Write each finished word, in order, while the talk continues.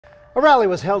A rally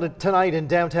was held tonight in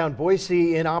downtown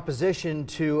Boise in opposition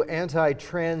to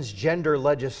anti-transgender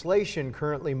legislation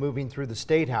currently moving through the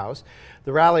State House.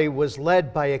 The rally was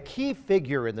led by a key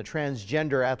figure in the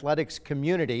transgender athletics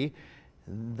community.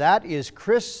 That is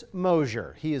Chris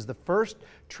Mosier. He is the first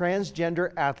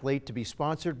transgender athlete to be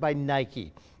sponsored by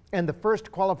Nike and the first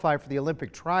to qualify for the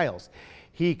Olympic trials.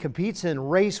 He competes in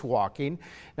race walking.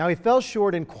 Now, he fell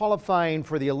short in qualifying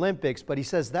for the Olympics, but he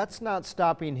says that's not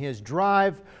stopping his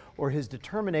drive or his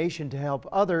determination to help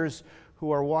others who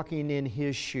are walking in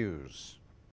his shoes.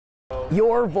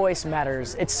 Your voice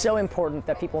matters. It's so important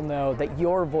that people know that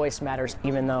your voice matters.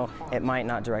 Even though it might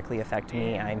not directly affect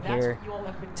me, I'm here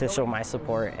to show my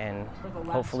support, and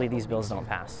hopefully these bills don't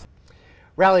pass.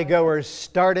 Rally goers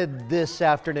started this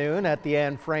afternoon at the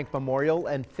Anne Frank Memorial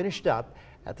and finished up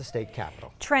at the state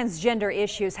capitol. Transgender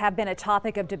issues have been a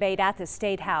topic of debate at the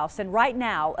State House, and right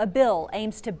now a bill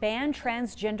aims to ban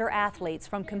transgender athletes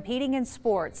from competing in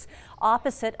sports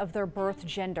opposite of their birth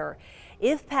gender.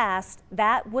 If passed,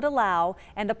 that would allow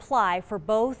and apply for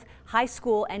both high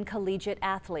school and collegiate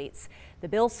athletes. The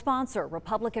bill's sponsor,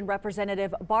 Republican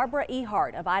Representative Barbara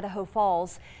Ehart of Idaho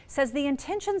Falls, says the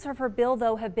intentions of her bill,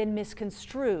 though, have been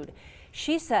misconstrued.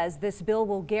 She says this bill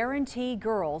will guarantee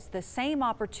girls the same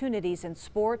opportunities in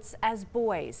sports as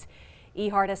boys.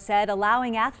 Ehart has said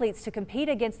allowing athletes to compete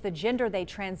against the gender they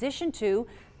transition to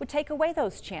would take away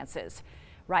those chances.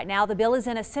 Right now, the bill is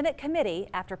in a Senate committee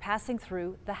after passing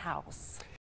through the House.